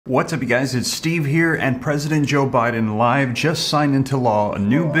What's up, you guys? It's Steve here, and President Joe Biden live just signed into law a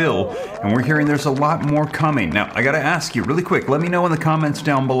new bill, and we're hearing there's a lot more coming. Now, I gotta ask you really quick, let me know in the comments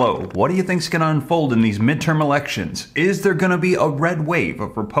down below, what do you think's gonna unfold in these midterm elections? Is there gonna be a red wave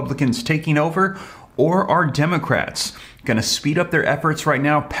of Republicans taking over, or are Democrats going to speed up their efforts right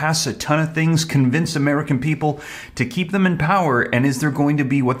now, pass a ton of things, convince American people to keep them in power? And is there going to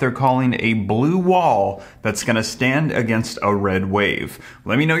be what they're calling a blue wall that's going to stand against a red wave?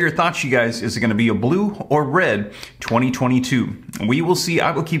 Let me know your thoughts, you guys. Is it going to be a blue or red 2022? We will see. I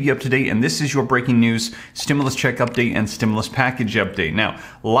will keep you up to date. And this is your breaking news, stimulus check update and stimulus package update. Now,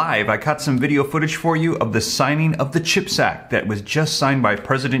 live, I caught some video footage for you of the signing of the CHIPS Act that was just signed by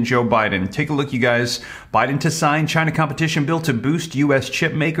President Joe Biden. Take a look, you guys. Biden to sign China competition bill to boost U.S.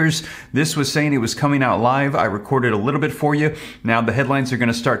 chip makers. This was saying it was coming out live. I recorded a little bit for you. Now the headlines are going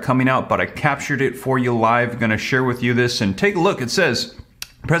to start coming out, but I captured it for you live. I'm going to share with you this, and take a look. It says,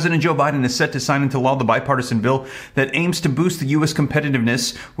 President Joe Biden is set to sign into law the bipartisan bill that aims to boost the U.S.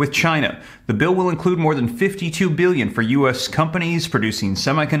 competitiveness with China. The bill will include more than $52 billion for U.S. companies producing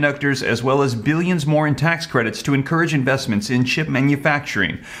semiconductors, as well as billions more in tax credits to encourage investments in chip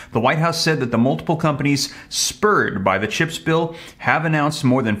manufacturing. The White House said that the multiple companies spurred by the CHIPS bill have announced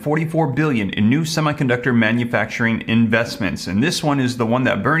more than $44 billion in new semiconductor manufacturing investments. And this one is the one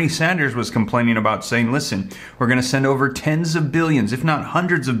that Bernie Sanders was complaining about, saying, listen, we're going to send over tens of billions, if not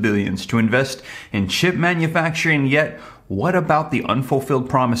hundreds of billions, to invest in chip manufacturing. Yet, what about the unfulfilled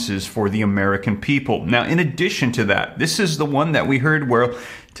promises for the American people? Now, in addition to that, this is the one that we heard where,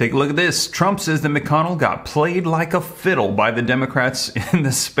 take a look at this. Trump says that McConnell got played like a fiddle by the Democrats in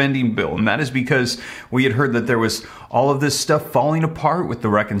the spending bill. And that is because we had heard that there was all of this stuff falling apart with the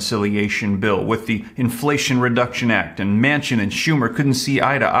reconciliation bill, with the Inflation Reduction Act, and Manchin and Schumer couldn't see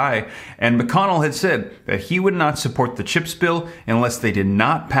eye to eye. And McConnell had said that he would not support the CHIPS bill unless they did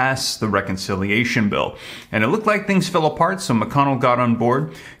not pass the reconciliation bill. And it looked like things fell apart, so McConnell got on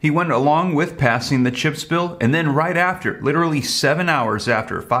board. He went along with passing the CHIPS bill, and then right after, literally 7 hours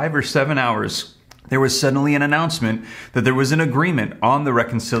after, 5 or 7 hours, there was suddenly an announcement that there was an agreement on the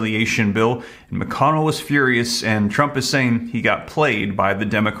reconciliation bill, and McConnell was furious, and Trump is saying he got played by the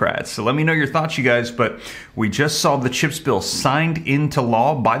Democrats. So let me know your thoughts, you guys, but we just saw the CHIPS bill signed into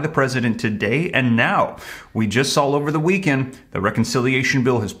law by the president today, and now we just saw over the weekend the reconciliation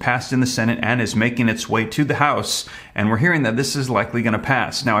bill has passed in the Senate and is making its way to the House, and we're hearing that this is likely going to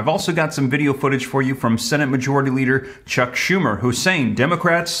pass. Now, I've also got some video footage for you from Senate Majority Leader Chuck Schumer, who's saying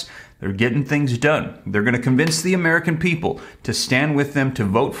Democrats, they're getting things done. They're going to convince the American people to stand with them, to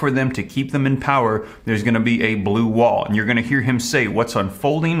vote for them, to keep them in power. There's going to be a blue wall. And you're going to hear him say what's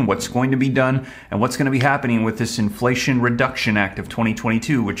unfolding, what's going to be done, and what's going to be happening with this Inflation Reduction Act of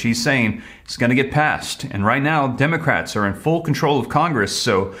 2022, which he's saying is going to get passed. And right now, Democrats are in full control of Congress,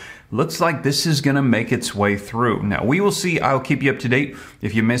 so looks like this is going to make its way through. Now, we will see. I'll keep you up to date.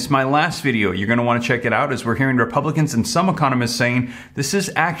 If you missed my last video, you're going to want to check it out, as we're hearing Republicans and some economists saying this is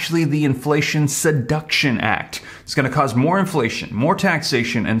actually the Inflation Seduction Act. It's going to cause more inflation, more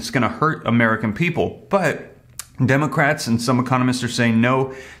taxation, and it's going to hurt American people. But Democrats and some economists are saying,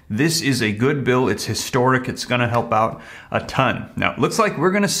 no, this is a good bill. It's historic. It's going to help out a ton. Now, it looks like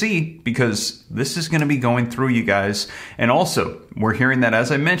we're going to see, because this is going to be going through, you guys. And also, we're hearing that,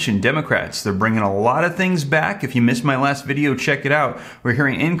 as I mentioned, Democrats, they're bringing a lot of things back. If you missed my last video, check it out. We're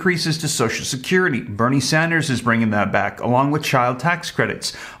hearing increases to Social Security. Bernie Sanders is bringing that back, along with child tax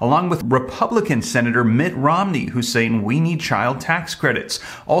credits, along with Republican Senator Mitt Romney, who's saying we need child tax credits.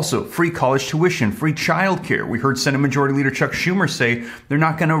 Also, free college tuition, free child care. We heard Senate Majority Leader Chuck Schumer say they're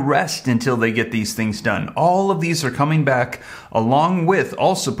not going to rest until they get these things done. All of these are coming back, along with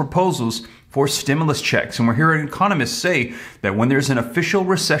also proposals for stimulus checks. And we're hearing economists say that when there's an official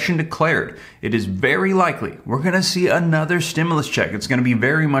recession declared, it is very likely we're going to see another stimulus check. It's going to be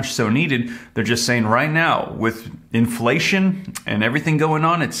very much so needed. They're just saying right now, with inflation and everything going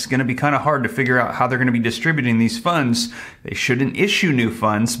on, it's going to be kind of hard to figure out how they're going to be distributing these funds. They shouldn't issue new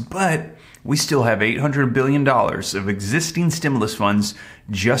funds, but we still have $800 billion of existing stimulus funds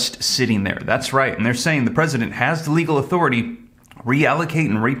just sitting there. That's right. And they're saying the president has the legal authority reallocate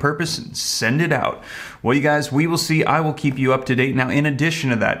and repurpose and send it out. Well, you guys, we will see. I will keep you up to date. Now, in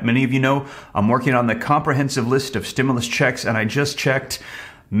addition to that, many of you know I'm working on the comprehensive list of stimulus checks, and I just checked.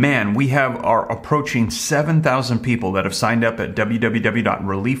 Man, we are approaching 7,000 people that have signed up at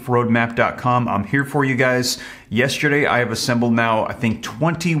www.reliefroadmap.com. I'm here for you guys. Yesterday, I have assembled now, I think,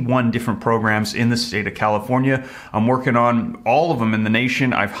 21 different programs in the state of California. I'm working on all of them in the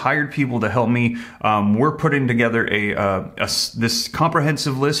nation. I've hired people to help me. We're putting together this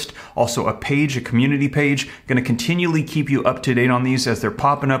comprehensive list, also a page, a community page. Going to continually keep you up to date on these as they're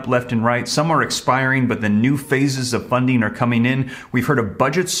popping up left and right. Some are expiring, but the new phases of funding are coming in. We've heard of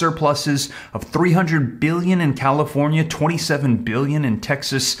budget surpluses of $300 billion in California, $27 billion in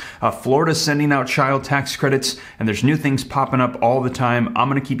Texas, Florida sending out child tax credits, and there's new things popping up all the time. I'm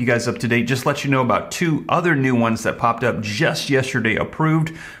going to keep you guys up to date. Just let you know about 2 other new ones that popped up just yesterday,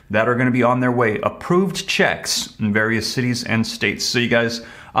 approved, that are going to be on their way. Approved checks in various cities and states. So you guys,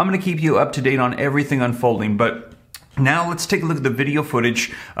 I'm going to keep you up to date on everything unfolding, but now let's take a look at the video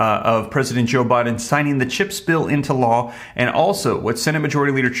footage of President Joe Biden signing the CHIPS bill into law, and also what Senate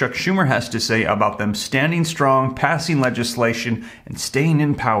Majority Leader Chuck Schumer has to say about them standing strong, passing legislation, and staying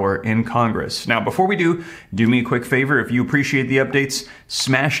in power in Congress. Now, before we do me a quick favor. If you appreciate the updates,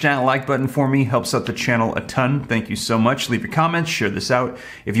 smash that like button for me. Helps out the channel a ton. Thank you so much. Leave your comments, share this out.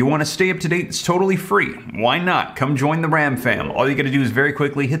 If you want to stay up to date, it's totally free. Why not? Come join the Ram fam. All you got to do is very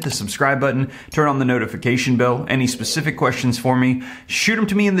quickly hit the subscribe button, turn on the notification bell. Any specific questions for me, shoot them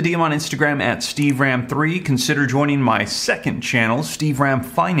to me in the DM on Instagram at SteveRam3. Consider joining my second channel, Steve Ram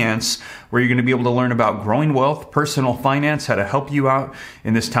Finance, where you're going to be able to learn about growing wealth, personal finance, how to help you out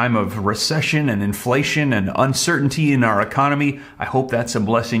in this time of recession and inflation and uncertainty in our economy. I hope that's a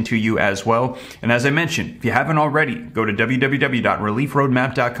blessing to you as well. And as I mentioned, if you haven't already, go to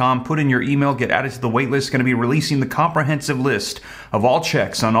www.reliefroadmap.com, put in your email, get added to the waitlist. Going to be releasing the comprehensive list of all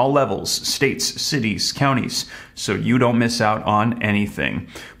checks on all levels, states, cities, counties, so you don't miss out on anything.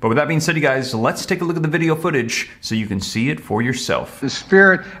 But with that being said, you guys, let's take a look at the video footage so you can see it for yourself. The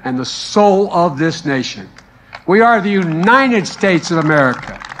spirit and the soul of this nation. We are the United States of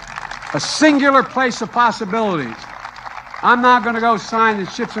America, a singular place of possibilities. I'm not going to go sign the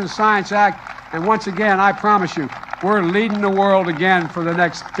CHIPS and Science Act, and once again, I promise you, we're leading the world again for the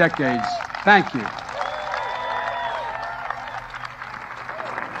next decades. Thank you.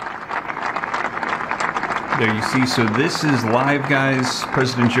 There you see, so this is live, guys.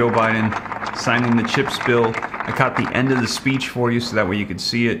 President Joe Biden signing the CHIPS bill. I caught the end of the speech for you so that way you could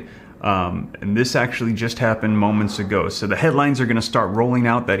see it. And this actually just happened moments ago. So the headlines are going to start rolling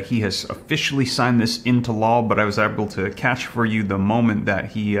out that he has officially signed this into law, but I was able to catch for you the moment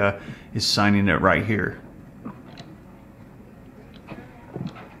that he is signing it right here.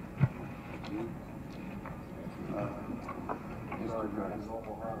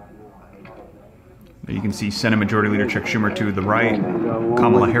 You can see Senate Majority Leader Chuck Schumer to the right,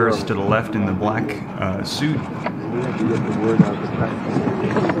 Kamala Harris to the left in the black suit.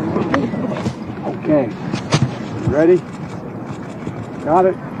 Okay. Ready? Got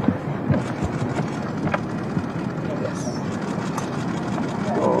it?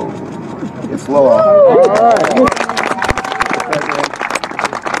 Oh, it's slow. All right.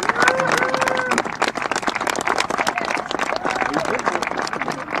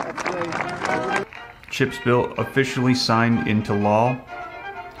 CHIPS bill officially signed into law.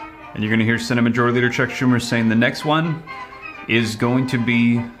 And you're going to hear Senate Majority Leader Chuck Schumer saying the next one is going to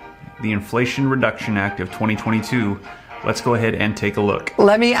be the Inflation Reduction Act of 2022. Let's go ahead and take a look.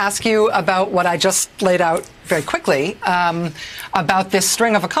 Let me ask you about what I just laid out very quickly, about this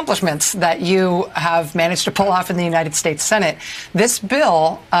string of accomplishments that you have managed to pull off in the United States Senate. This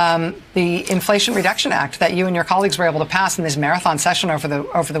bill, the Inflation Reduction Act that you and your colleagues were able to pass in this marathon session over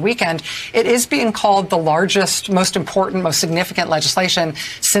the weekend, it is being called the largest, most important, most significant legislation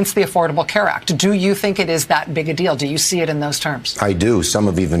since the Affordable Care Act. Do you think it is that big a deal? Do you see it in those terms? I do. Some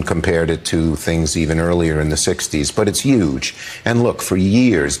have even compared it to things even earlier in the 60s, but it's huge. And look, for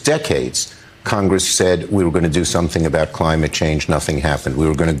years, decades, Congress said we were going to do something about climate change. Nothing happened. We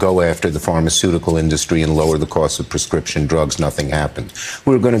were going to go after the pharmaceutical industry and lower the cost of prescription drugs. Nothing happened.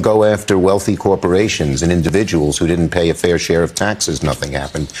 We were going to go after wealthy corporations and individuals who didn't pay a fair share of taxes. Nothing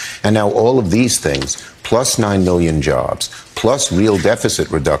happened. And now all of these things, plus 9 million jobs, plus real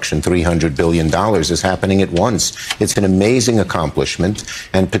deficit reduction, $300 billion, is happening at once. It's an amazing accomplishment,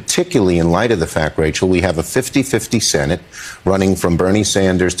 and particularly in light of the fact, Rachel, we have a 50-50 Senate running from Bernie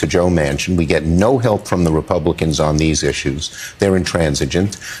Sanders to Joe Manchin. We get no help from the Republicans on these issues. They're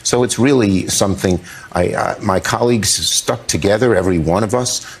intransigent. So it's really something my colleagues stuck together, every one of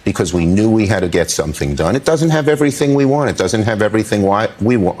us, because we knew we had to get something done. It doesn't have everything we want. It doesn't have everything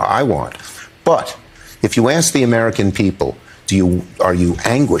I want. But if you ask the American people, are you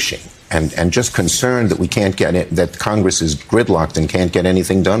anguishing and just concerned that we can't get it, that Congress is gridlocked and can't get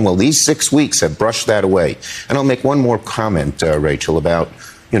anything done? Well, these 6 weeks have brushed that away. And I'll make one more comment, Rachel, about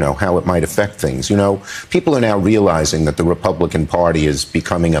how it might affect things. People are now realizing that the Republican Party is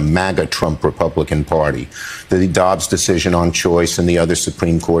becoming a MAGA Trump Republican Party. The Dobbs decision on choice and the other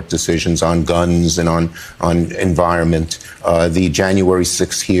Supreme Court decisions on guns and on environment, the January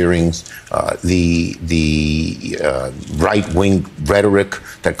 6th hearings, the right-wing rhetoric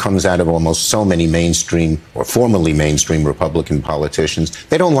that comes out of almost so many mainstream or formerly mainstream Republican politicians.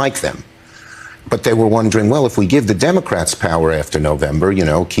 They don't like them. But they were wondering, well, if we give the Democrats power after November,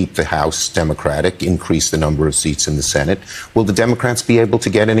 keep the House Democratic, increase the number of seats in the Senate, will the Democrats be able to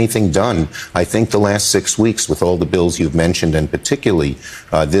get anything done? I think the last 6 weeks, with all the bills you've mentioned, and particularly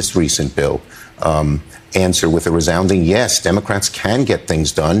this recent bill, answer with a resounding yes. Democrats can get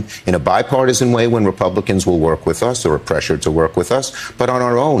things done in a bipartisan way when Republicans will work with us or are pressured to work with us, but on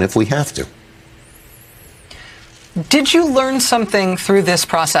our own if we have to. Did you learn something through this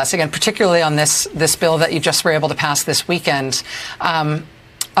process, again, particularly on this bill that you just were able to pass this weekend,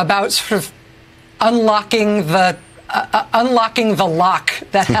 about sort of unlocking the lock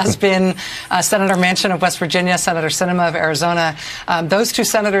that has been Senator Manchin of West Virginia, Senator Sinema of Arizona? Those two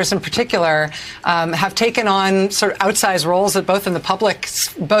senators in particular have taken on sort of outsized roles at both in the public,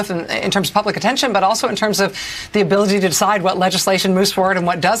 both in terms of public attention, but also in terms of the ability to decide what legislation moves forward and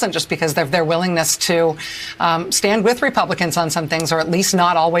what doesn't, just because of their willingness to stand with Republicans on some things, or at least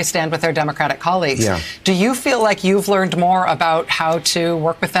not always stand with their Democratic colleagues. Yeah. Do you feel like you've learned more about how to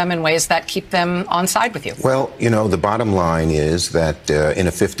work with them in ways that keep them on side with you? Well, the bottom line is that in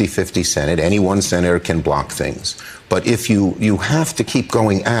a 50-50 Senate, any one senator can block things. But if you have to keep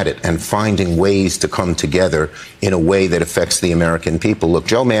going at it and finding ways to come together in a way that affects the American people. Look,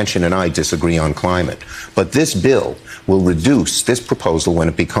 Joe Manchin and I disagree on climate, but this bill will reduce, this proposal when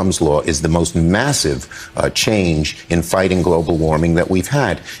it becomes law is the most massive change in fighting global warming that we've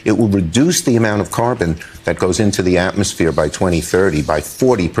had. It will reduce the amount of carbon that goes into the atmosphere by 2030 by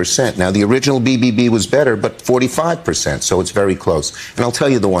 40%. Now, the original BBB was better, but 45%, so it's very close. And I'll tell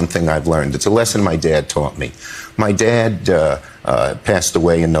you the one thing I've learned. It's a lesson my dad taught me. My dad passed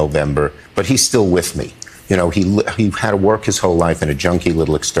away in November, but he's still with me. He had to work his whole life in a junky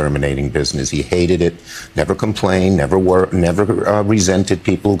little exterminating business. He hated it, never complained, never resented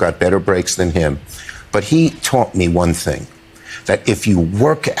people who got better breaks than him. But he taught me one thing, that if you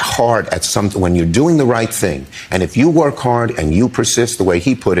work hard at something, when you're doing the right thing, and if you work hard and you persist, the way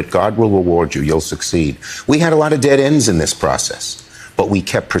he put it, God will reward you, you'll succeed. We had a lot of dead ends in this process. But we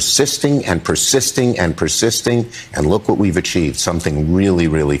kept persisting and persisting and persisting, and look what we've achieved, something really,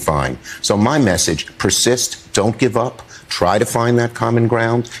 really fine. So my message, persist, don't give up, try to find that common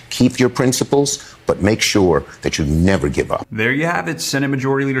ground, keep your principles, but make sure that you never give up. There you have it. Senate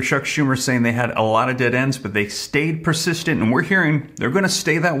Majority Leader Chuck Schumer saying they had a lot of dead ends, but they stayed persistent, and we're hearing they're going to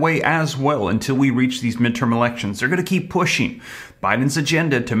stay that way as well until we reach these midterm elections. They're going to keep pushing Biden's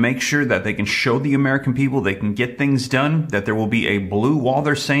agenda to make sure that they can show the American people they can get things done, that there will be a blue wall,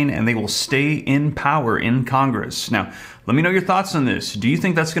 they're saying, and they will stay in power in Congress. Now, let me know your thoughts on this. Do you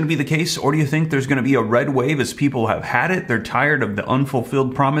think that's going to be the case, or do you think there's going to be a red wave as people have had it? They're tired of the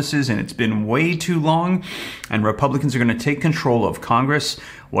unfulfilled promises, and it's been way too long, and Republicans are going to take control of Congress.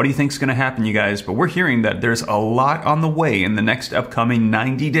 What do you think is going to happen, you guys? But we're hearing that there's a lot on the way in the next upcoming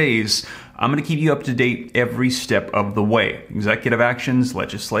 90 days. I'm going to keep you up to date every step of the way. Executive actions,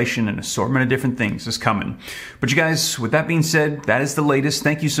 legislation, an assortment of different things is coming. But you guys, with that being said, that is the latest.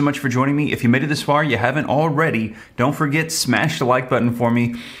 Thank you so much for joining me. If you made it this far, you haven't already, don't forget, smash the like button for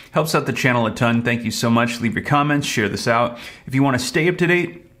me. Helps out the channel a ton. Thank you so much. Leave your comments, share this out. If you want to stay up to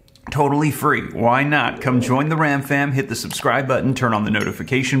date, totally free. Why not? Come join the Ram fam, hit the subscribe button, turn on the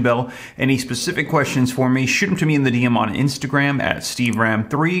notification bell. Any specific questions for me, shoot them to me in the DM on Instagram at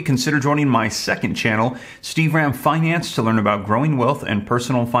SteveRam3. Consider joining my second channel, Steve Ram Finance, to learn about growing wealth and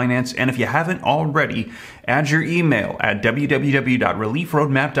personal finance. And if you haven't already, add your email at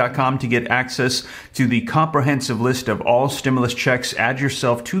www.reliefroadmap.com to get access to the comprehensive list of all stimulus checks. Add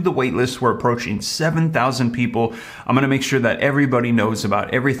yourself to the wait list. We're approaching 7,000 people. I'm going to make sure that everybody knows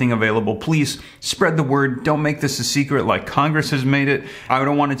about everything available. Please spread the word. Don't make this a secret like Congress has made it. I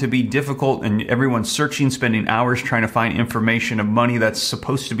don't want it to be difficult and everyone searching, spending hours trying to find information of money that's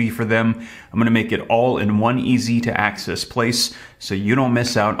supposed to be for them. I'm going to make it all in one easy to access place so you don't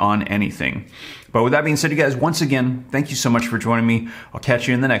miss out on anything. But with that being said, you guys, once again, thank you so much for joining me. I'll catch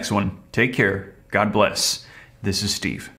you in the next one. Take care. God bless. This is Steve.